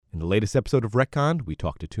the latest episode of Retcon, we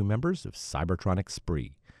talk to two members of Cybertronic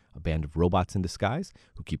Spree, a band of robots in disguise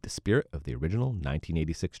who keep the spirit of the original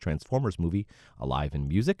 1986 Transformers movie alive in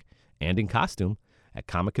music and in costume at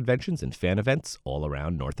comic conventions and fan events all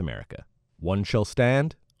around North America. One shall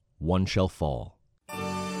stand, one shall fall.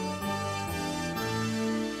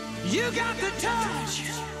 You got the touch.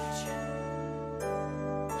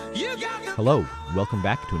 You got the... Hello, and welcome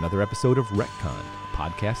back to another episode of Retcon, a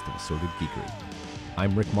podcast of assorted geekery.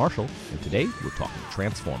 I'm Rick Marshall, and today we're talking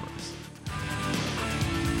Transformers.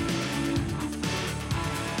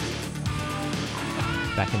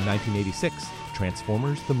 Back in 1986,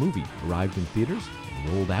 Transformers the movie arrived in theaters and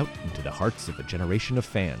rolled out into the hearts of a generation of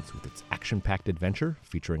fans with its action-packed adventure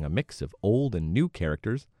featuring a mix of old and new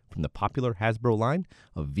characters from the popular Hasbro line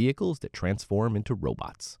of vehicles that transform into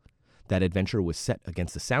robots. That adventure was set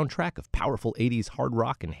against the soundtrack of powerful 80s hard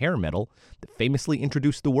rock and hair metal that famously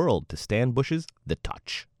introduced the world to Stan Bush's The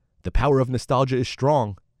Touch. The power of nostalgia is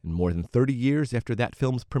strong, and more than 30 years after that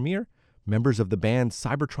film's premiere, members of the band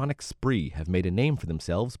Cybertronic Spree have made a name for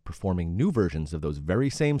themselves performing new versions of those very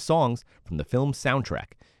same songs from the film's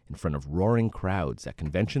soundtrack in front of roaring crowds at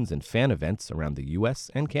conventions and fan events around the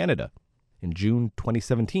US and Canada. In June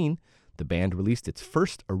 2017, the band released its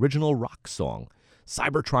first original rock song,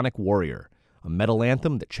 Cybertronic Warrior, a metal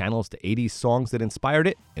anthem that channels the 80s songs that inspired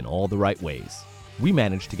it in all the right ways. We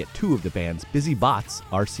managed to get two of the band's busy bots,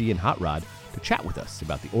 RC and Hot Rod, to chat with us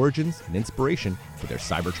about the origins and inspiration for their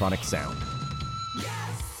Cybertronic sound.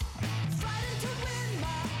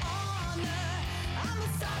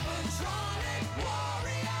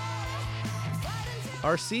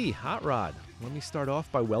 RC, Hot Rod, let me start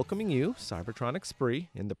off by welcoming you, Cybertronic Spree,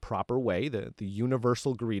 in the proper way, the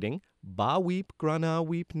universal greeting. Ba weep, grana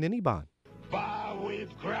weep, ninny-bon. Ba weep,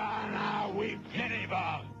 grana weep,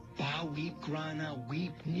 ninny-bon. Ba weep, grana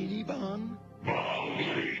weep, ninny-bon. Ba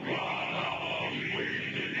weep, grana weep,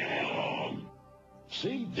 ninny-bon.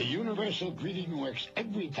 See, the universal greeting works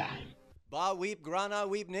every time. Ba weep, grana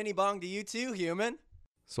weep, ninny bong to you too, human.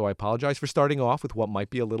 So I apologize for starting off with what might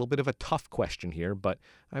be a little bit of a tough question here, but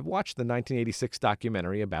I've watched the 1986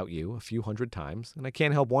 documentary about you a few hundred times, and I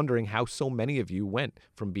can't help wondering how so many of you went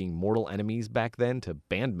from being mortal enemies back then to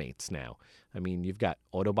bandmates now. I mean, you've got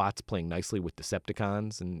Autobots playing nicely with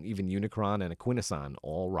Decepticons, and even Unicron and Equinoson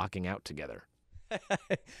all rocking out together.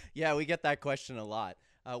 Yeah, we get that question a lot.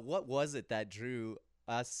 What was it that drew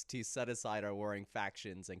us to set aside our warring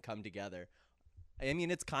factions and come together? I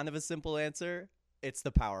mean, it's kind of a simple answer. It's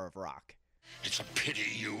the power of rock. It's a pity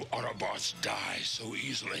you Autobots die so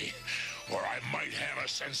easily, or I might have a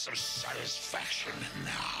sense of satisfaction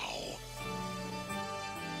now.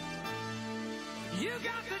 You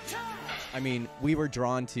got the touch. I mean, we were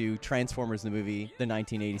drawn to Transformers the movie, the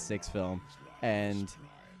 1986 film, and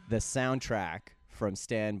the soundtrack from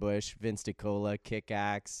Stan Bush, Vince DiCola,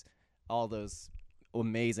 Kick-Axe, all those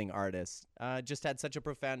amazing artists just had such a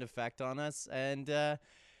profound effect on us. And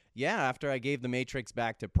yeah, after I gave the Matrix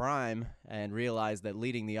back to Prime and realized that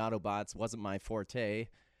leading the Autobots wasn't my forte,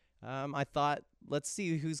 I thought, let's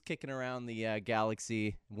see who's kicking around the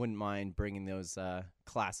galaxy. Wouldn't mind bringing those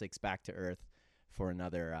classics back to Earth for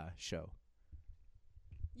another show.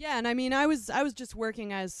 Yeah, and I mean, I was just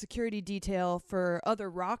working as security detail for other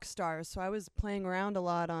rock stars, so I was playing around a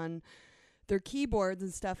lot on their keyboards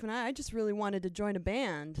and stuff, and I just really wanted to join a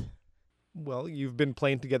band. Well, you've been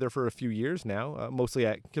playing together for a few years now, mostly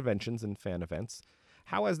at conventions and fan events.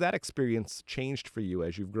 How has that experience changed for you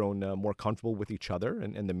as you've grown more comfortable with each other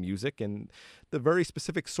and the music and the very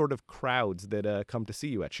specific sort of crowds that come to see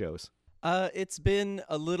you at shows? It's been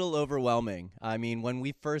a little overwhelming. I mean, when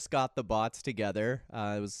we first got the bots together,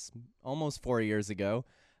 it was almost 4 years ago,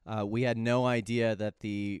 we had no idea that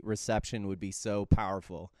the reception would be so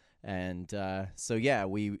powerful. And so, yeah,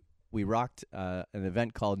 we rocked an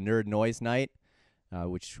event called Nerd Noise Night,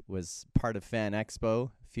 which was part of Fan Expo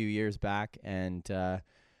a few years back. And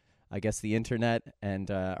I guess the internet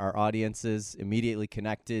and our audiences immediately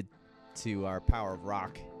connected to our power of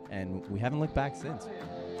rock. And we haven't looked back since.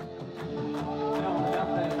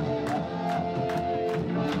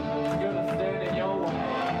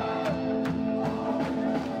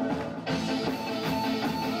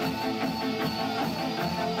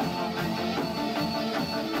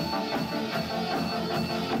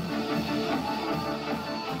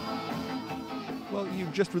 Well,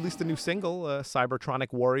 you've just released a new single,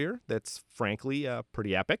 Cybertronic Warrior, that's frankly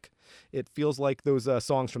pretty epic. It feels like those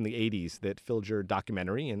songs from the 80s that filled your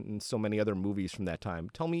documentary and so many other movies from that time.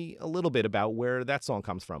 Tell me a little bit about where that song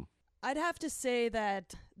comes from. I'd have to say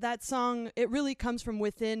that song, it really comes from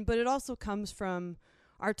within, but it also comes from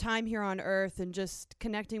our time here on Earth and just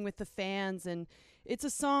connecting with the fans and it's a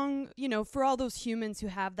song, you know, for all those humans who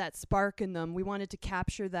have that spark in them. We wanted to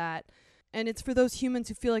capture that. And it's for those humans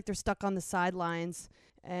who feel like they're stuck on the sidelines.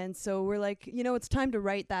 And so we're like, you know, it's time to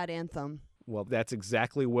write that anthem. Well, that's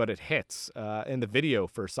exactly what it hits. And the video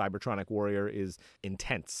for Cybertronic Warrior is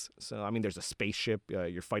intense. So, I mean, there's a spaceship.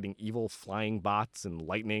 You're fighting evil flying bots and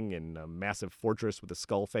lightning and a massive fortress with a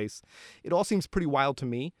skull face. It all seems pretty wild to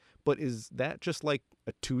me. But is that just like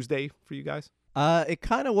a Tuesday for you guys? It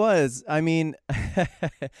kind of was. I mean,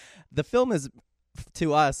 the film is,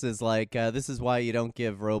 to us, is like, this is why you don't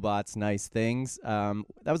give robots nice things. That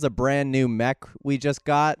was a brand new mech we just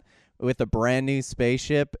got with a brand new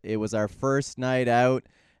spaceship. It was our first night out,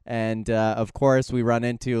 and of course we run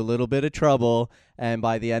into a little bit of trouble, and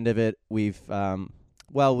by the end of it we've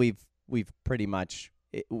pretty much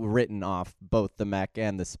written off both the mech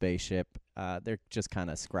and the spaceship. They're just kind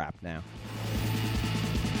of scrapped now.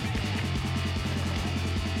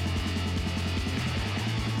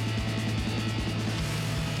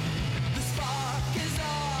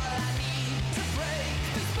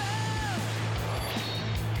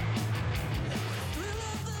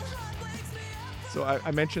 So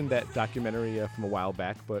I mentioned that documentary from a while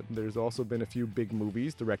back, but there's also been a few big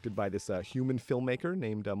movies directed by this human filmmaker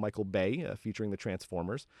named Michael Bay, featuring the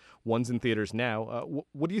Transformers. One's in theaters now.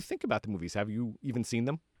 What do you think about the movies? Have you even seen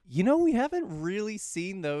them? You know, we haven't really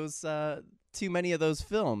seen those too many of those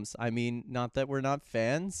films. I mean, not that we're not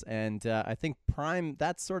fans, and I think Prime,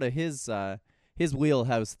 that's sort of his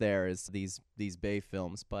wheelhouse there, is these Bay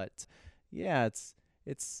films. But yeah,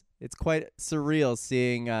 it's quite surreal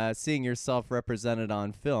seeing yourself represented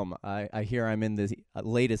on film. I hear I'm in the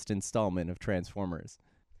latest installment of Transformers.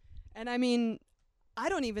 And I mean, I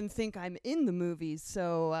don't even think I'm in the movies,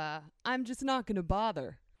 so I'm just not going to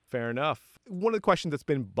bother. Fair enough. One of the questions that's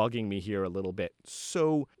been bugging me here a little bit.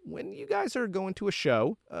 So when you guys are going to a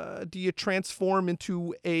show, do you transform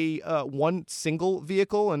into a one single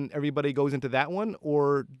vehicle and everybody goes into that one,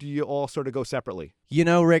 or do you all sort of go separately? You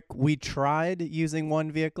know, Rick, we tried using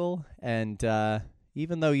one vehicle, and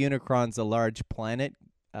even though Unicron's a large planet,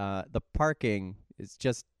 the parking is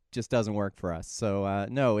just doesn't work for us. So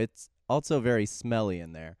no, it's also very smelly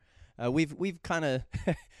in there. We've kind of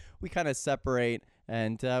we kind of separate.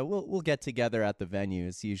 And we'll get together at the venue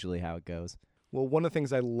is usually how it goes. Well, one of the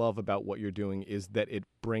things I love about what you're doing is that it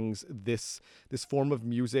brings this form of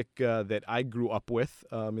music that I grew up with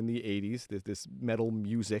in the 80s, this metal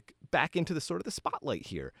music, back into the sort of the spotlight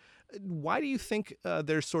here. Why do you think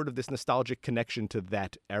there's sort of this nostalgic connection to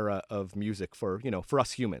that era of music for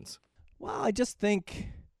us humans? Well, I just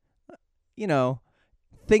think,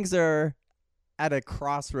 things are at a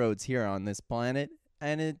crossroads here on this planet,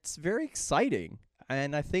 and it's very exciting.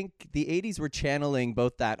 And I think the 80s were channeling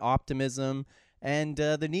both that optimism and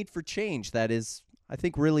the need for change that is, I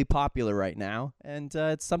think, really popular right now. And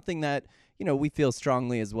it's something that, we feel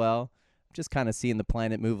strongly as well. Just kind of seeing the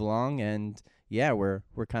planet move along. And, yeah, we're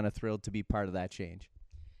kind of thrilled to be part of that change.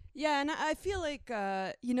 Yeah, and I feel like,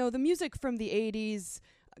 the music from the 80s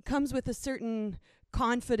comes with a certain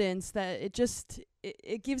confidence that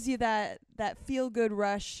it gives you that feel-good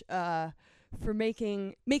rush for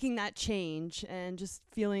making that change and just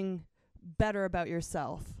feeling better about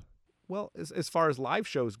yourself. Well, as far as live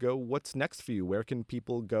shows go, what's next for you? Where can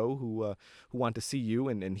people go who want to see you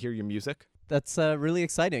and hear your music? That's really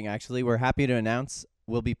exciting, actually. We're happy to announce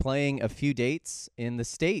we'll be playing a few dates in the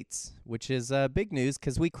States, which is big news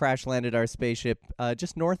because we crash-landed our spaceship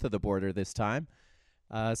just north of the border this time.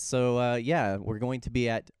 So we're going to be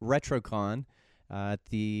at RetroCon at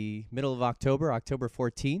the middle of October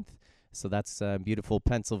 14th. So that's beautiful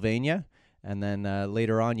Pennsylvania. And then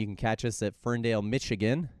later on, you can catch us at Ferndale,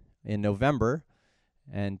 Michigan in November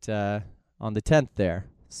and on the 10th there.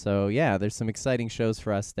 So, yeah, there's some exciting shows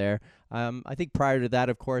for us there. I think prior to that,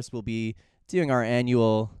 of course, we'll be doing our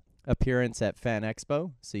annual appearance at Fan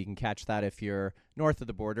Expo. So you can catch that if you're north of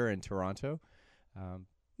the border in Toronto.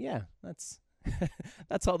 That's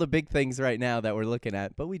that's all the big things right now that we're looking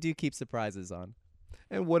at. But we do keep surprises on.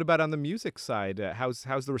 And what about on the music side? How's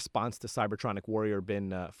the response to Cybertronic Warrior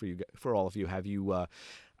been for all of you? Have you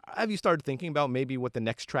started thinking about maybe what the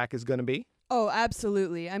next track is going to be? Oh,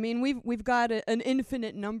 absolutely. I mean, we've got an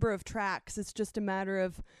infinite number of tracks. It's just a matter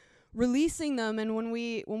of releasing them. And when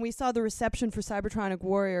we saw the reception for Cybertronic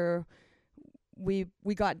Warrior, we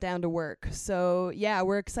got down to work. So yeah,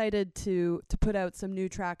 we're excited to put out some new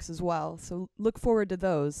tracks as well. So look forward to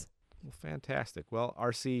those. Well, fantastic. Well,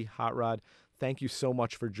 RC Hot Rod, thank you so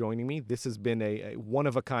much for joining me. This has been a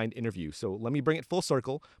one-of-a-kind interview. So let me bring it full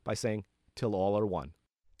circle by saying, till all are one.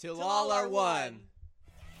 Till all are one.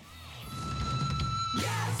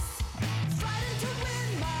 Yes, fighting to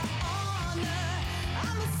win my honor.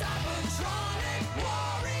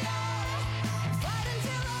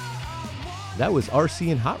 That was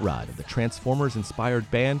RC and Hot Rod of the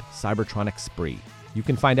Transformers-inspired band Cybertronic Spree. You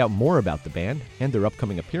can find out more about the band and their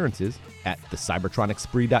upcoming appearances at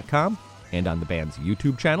thecybertronicspree.com and on the band's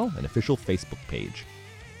YouTube channel and official Facebook page.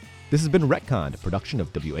 This has been Retconned, a production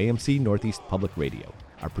of WAMC Northeast Public Radio.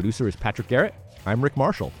 Our producer is Patrick Garrett. I'm Rick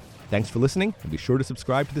Marshall. Thanks for listening, and be sure to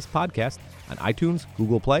subscribe to this podcast on iTunes,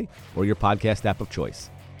 Google Play, or your podcast app of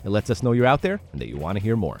choice. It lets us know you're out there and that you want to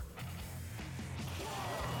hear more.